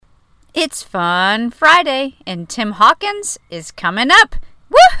It's Fun Friday, and Tim Hawkins is coming up.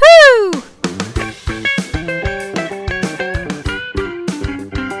 Woohoo!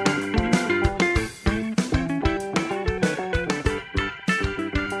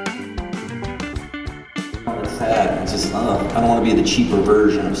 It's sad. It's just, I don't want to be the cheaper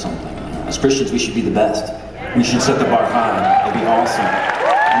version of something. As Christians, we should be the best. We should set the bar high. It'd be awesome.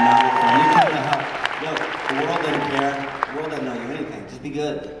 And now, when you come to help, look, the world doesn't care. The world doesn't know you anything. Just be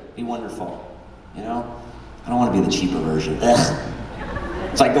good. Be wonderful. You know? I don't want to be the cheaper version. Ugh.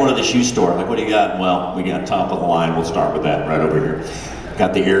 It's like going to the shoe store. Like, what do you got? Well, we got top of the line. We'll start with that right over here.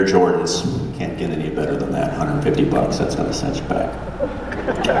 Got the Air Jordans. Can't get any better than that. $150. That's going to set you back.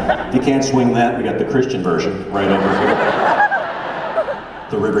 If you can't swing that, we got the Christian version right over here.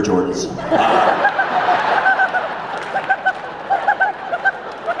 The River Jordans.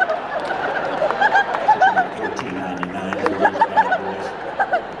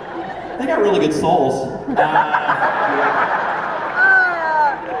 $14.99. They got really good soles. But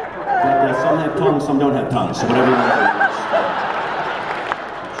some have tongues, some don't have tongues. So whatever you want to do.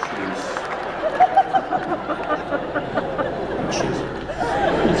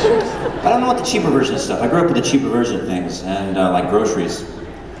 I don't know what the cheaper version of stuff. I grew up with the cheaper version of things, and like groceries.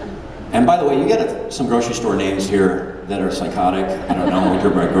 And by the way, you get some grocery store names here that are psychotic. I don't know. We grew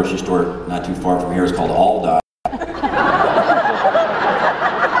up at a grocery store not too far from here. It's called Aldi.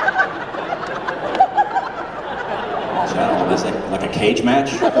 So I don't know. That's like a cage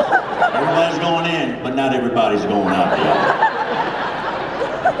match. Everybody's going in, but not everybody's going out yet.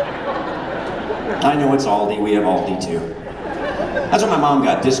 I know it's Aldi. We have Aldi too. That's where my mom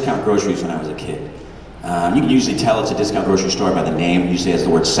got discount groceries when I was a kid. You can usually tell it's a discount grocery store by the name. It usually has the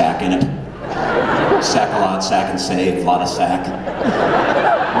word sack in it. Sack-a-lot, sack and save, a lot of sack.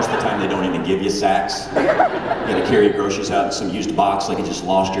 Most of the time they don't even give you sacks. You gotta carry your groceries out in some used box like you just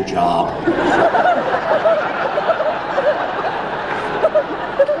lost your job.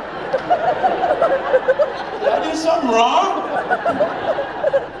 Did I do something wrong?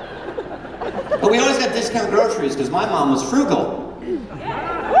 But we always got discount groceries because my mom was frugal.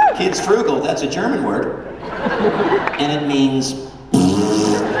 Kids frugal, that's a German word. And it means...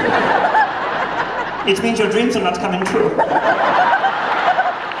 It means your dreams are not coming true.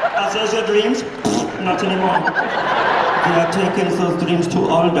 Are those your dreams? Not anymore. You are taking those dreams to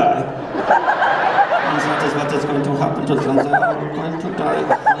all die. And that is what is going to happen to them. They are going to die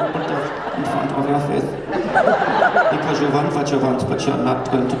a horrible death in front of your face. Because you want what you want, but you're not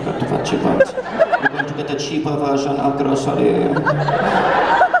going to get what you want. You're going to get a cheaper version of grocery.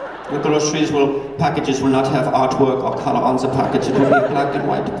 Your packages will not have artwork or color on the package. It will be a black and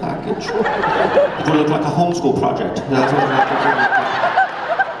white package. It will look like a homeschool project. That's what it will look like.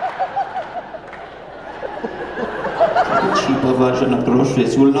 A cheaper version of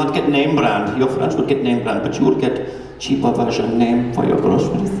groceries. You will not get name brand. Your friends will get name brand, but you will get cheaper version name for your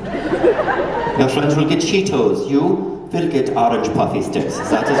groceries. Your friends will get Cheetos. You will get orange puffy sticks.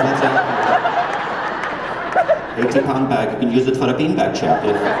 That is what's happening. 80-pound bag, you can use it for a beanbag chair.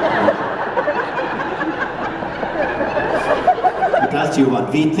 What else do you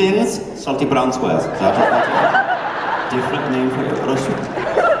want? Wheat thins, salty brown squares. That is what you want. Different name for your groceries.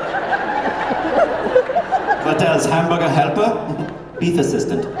 What else? Hamburger helper? Beef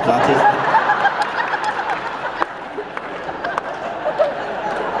assistant. That is...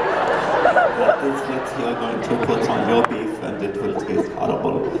 You're going to put on your beef and it will taste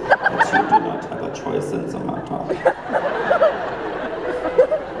horrible, but you do not have a choice in the matter.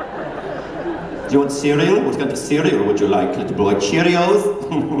 Do you want cereal? What kind of cereal would you like? Little boy, Cheerios?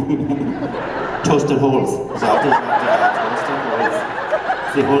 Toasted holes. That is what they are, toasted holes.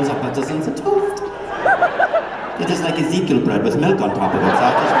 The holes are better than the toast. It is like Ezekiel bread with milk on top of it.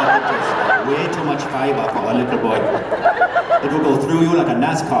 That is what it is. Way too much fiber for a little boy. It will go through you like a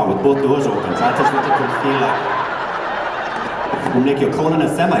NASCAR with both doors open. That is what it will feel like. It will make your colon a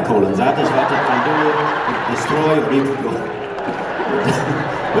semicolon. That is what it can do. It will destroy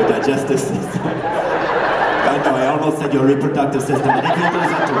your digestive system. I know, I almost said your reproductive system, but if you do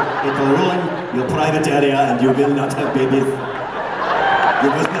that too, it will ruin your private area and you will not have babies.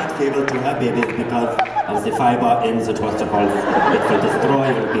 You will not be able to have babies because of the fiber in the testicles. It will destroy,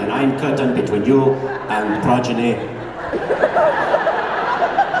 it will be an iron curtain between you and progeny.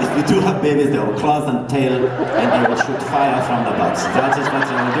 If you do have babies, they will claws and tail, and they will shoot fire from the butts. That is what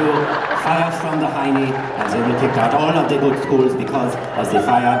they will do. Fire from the hiney, and they will kick out all of the good schools because of the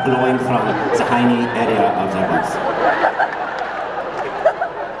fire blowing from the hiney area of their butts.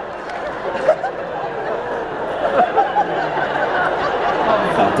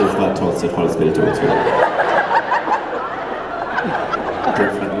 That is what toasted holes will do to you.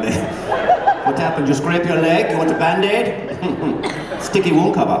 Differently. happened? You scrape your leg? You want a Band-Aid? Sticky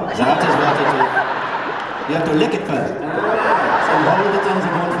wound cover. That is what it is. You have to lick it first. Some hold it on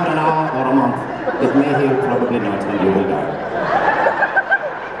for an hour or a month. It may heal, probably not, and you will die.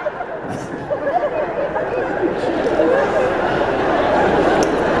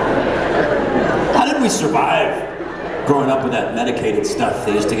 How did we survive growing up with that medicated stuff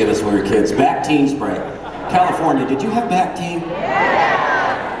they used to give us when we were kids? Bactine spray. California, did you have Bactine?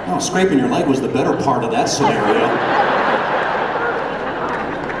 No, scraping your leg was the better part of that scenario.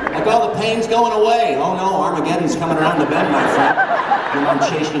 Like all the pain's going away. Oh no, Armageddon's coming around the bend, my friend. Your mom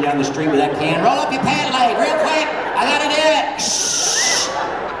chasing you down the street with that can. Roll up your pant leg, real quick. I gotta do it. Shh.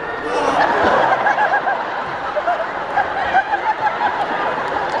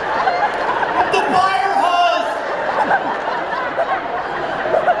 The fire hose.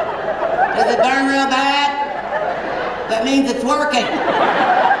 Does it burn real bad? That means it's working.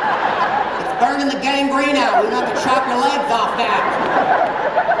 It's burning the gangrene out. We don't have to chop your legs off now.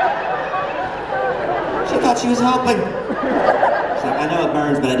 She thought she was helping. She's like, I know it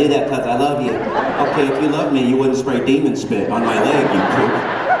burns, but I do that because I love you. Okay, if you love me, you wouldn't spray demon spit on my leg, you poop.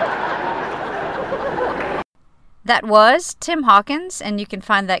 That was Tim Hawkins, and you can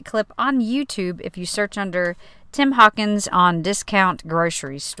find that clip on YouTube if you search under Tim Hawkins on discount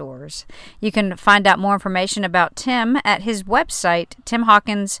grocery stores. You can find out more information about Tim at his website,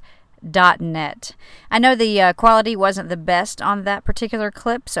 timhawkins.net. I know the quality wasn't the best on that particular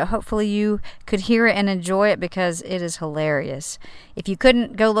clip, so hopefully you could hear it and enjoy it because it is hilarious. If you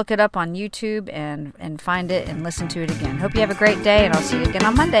couldn't, go look it up on YouTube and find it and listen to it again. Hope you have a great day, and I'll see you again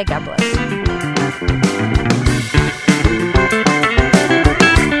on Monday. God bless.